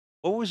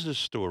What was the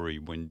story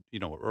when,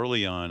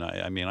 early on,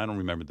 I mean, I don't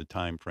remember the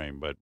time frame,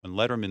 but when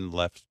Letterman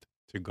left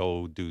to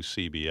go do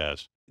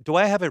CBS, do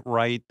I have it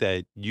right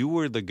that you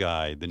were the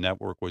guy the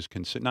network was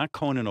not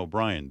Conan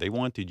O'Brien, they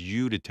wanted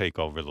you to take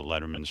over the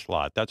Letterman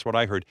slot. That's what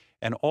I heard.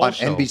 And On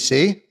also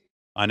NBC?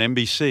 on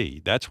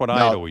NBC, that's what I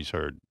had No, always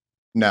heard.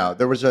 no.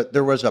 There was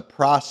a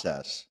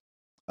process.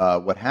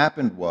 What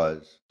happened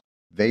was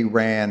they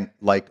ran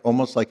like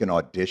almost like an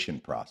audition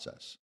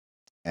process,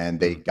 and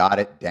they Mm, got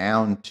it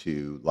down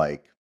to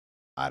like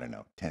I don't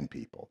know, 10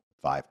 people,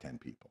 5, 10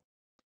 people,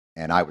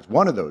 and I was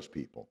one of those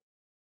people.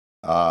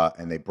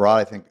 And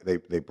I think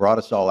they brought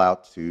us all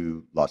out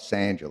to Los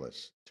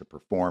Angeles to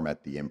perform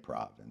at the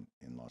Improv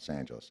in Los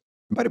Angeles.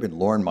 It might have been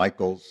Lorne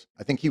Michaels.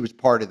 I think he was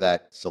part of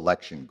that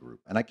selection group,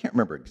 and I can't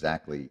remember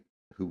exactly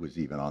who was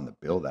even on the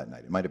bill that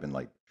night. It might have been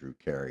like Drew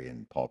Carey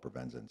and Paul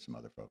Provenza and some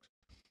other folks.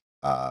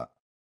 Uh,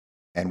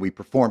 and we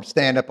performed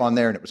stand up on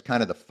there, and it was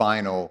kind of the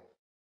final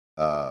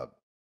uh,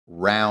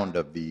 round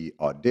of the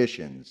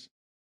auditions.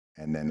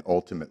 And then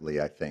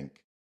ultimately, I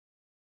think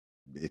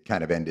it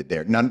kind of ended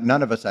there.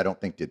 None of us, I don't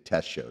think, did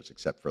test shows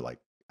except for like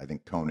I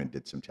think Conan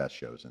did some test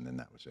shows, and then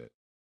that was it.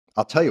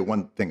 I'll tell you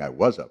one thing I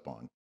was up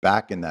on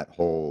back in that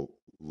whole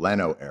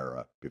Leno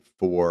era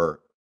before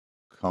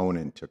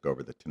Conan took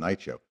over the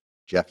Tonight Show.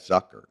 Jeff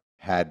Zucker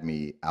had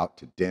me out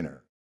to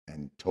dinner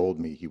and told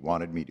me he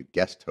wanted me to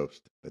guest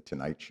host the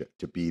Tonight Show,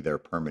 to be their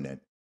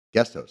permanent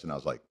guest host, and I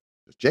was like,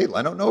 "Does Jay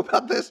Leno know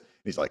about this?" And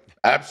he's like,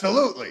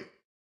 "Absolutely,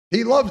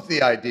 he loves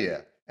the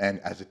idea." And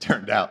as it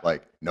turned out,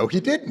 like, no, he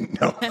didn't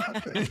know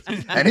about this.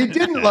 And he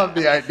didn't love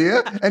the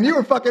idea. And you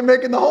were fucking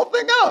making the whole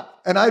thing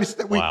up. And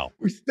wow.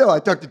 I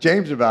talked to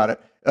James about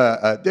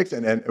it,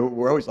 Dixon, and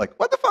we're always like,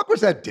 what the fuck was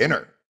that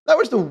dinner? That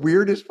was the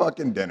weirdest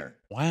fucking dinner.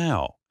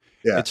 Wow.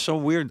 Yeah. It's so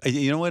weird.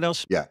 You know what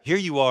else? Yeah. Here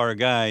you are, a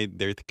guy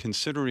they're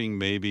considering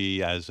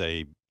maybe as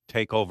a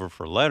takeover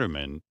for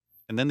Letterman,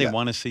 and then they Yeah.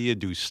 wanna see you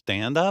do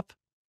stand-up?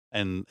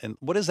 And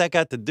what does that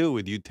got to do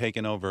with you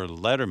taking over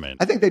Letterman?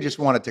 I think they just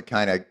wanted to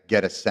kind of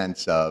get a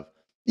sense of,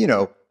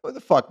 who the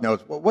fuck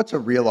knows what's a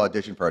real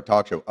audition for a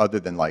talk show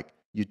other than like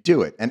you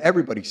do it and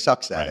everybody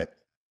sucks at Right. it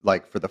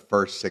like for the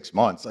first 6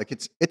 months. Like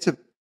it's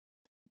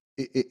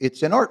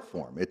an art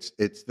form. It's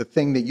the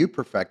thing that you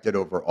perfected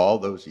over all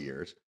those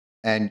years,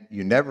 and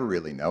you never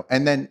really know.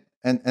 And then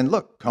and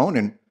look,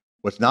 Conan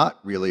was not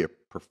really a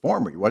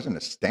performer. He wasn't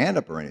a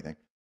stand-up or anything,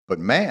 but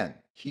man,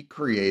 he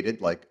created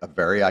like a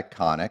very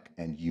iconic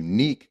and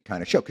unique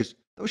kind of show because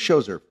those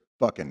shows are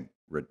fucking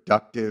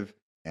reductive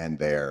and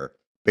they're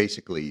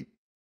basically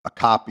a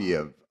copy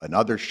of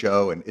another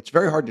show, and it's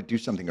very hard to do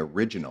something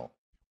original.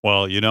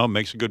 Well, it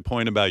makes a good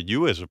point about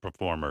you as a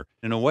performer.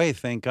 In a way,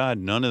 thank God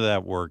none of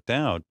that worked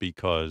out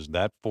because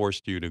that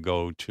forced you to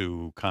go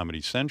to Comedy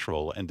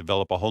Central and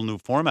develop a whole new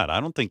format. I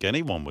don't think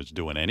anyone was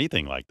doing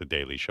anything like The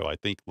Daily Show. I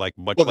think much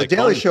Well, the like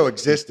Daily Conan. Show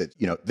existed.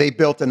 They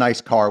built a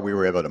nice car. We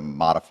were able to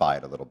modify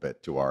it a little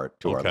bit to our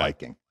Okay.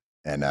 liking,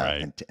 and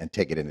Right.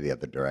 take it into the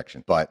other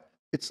direction. But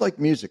it's like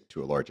music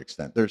to a large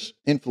extent. There's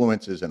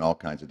influences and all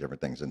kinds of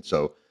different things, and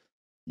so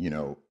you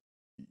know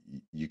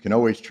you can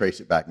always trace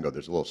it back and go.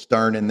 There's a little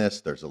Stern in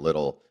this. There's a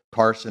little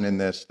Carson in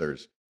this.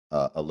 There's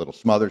a little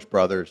Smothers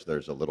Brothers.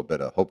 There's a little bit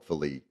of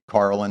hopefully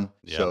Carlin.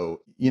 Yep.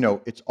 So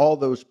it's all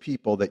those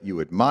people that you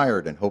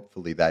admired, and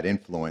hopefully that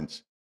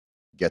influence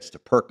gets to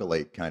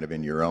percolate kind of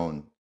in your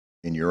own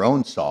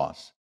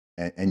sauce,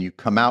 and you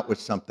come out with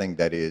something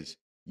that is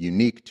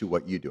unique to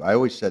what you do. I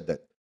always said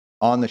that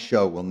on the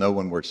show we'll know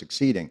when we're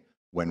succeeding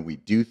when we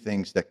do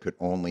things that could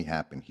only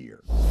happen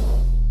here.